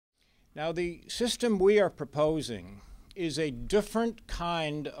Now, the system we are proposing is a different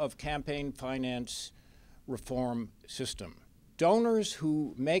kind of campaign finance reform system. Donors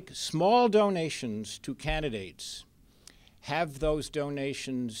who make small donations to candidates have those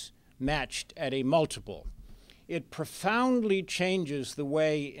donations matched at a multiple. It profoundly changes the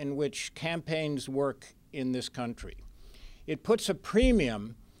way in which campaigns work in this country. It puts a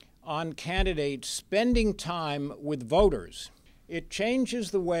premium on candidates spending time with voters. It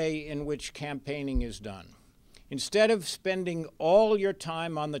changes the way in which campaigning is done. Instead of spending all your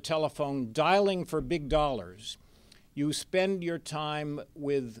time on the telephone dialing for big dollars, you spend your time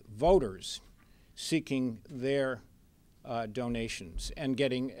with voters seeking their donations and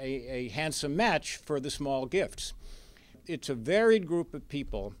getting a handsome match for the small gifts. It's a varied group of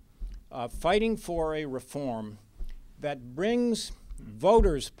people fighting for a reform that brings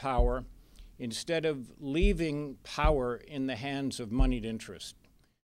voters power instead of leaving power in the hands of moneyed interest.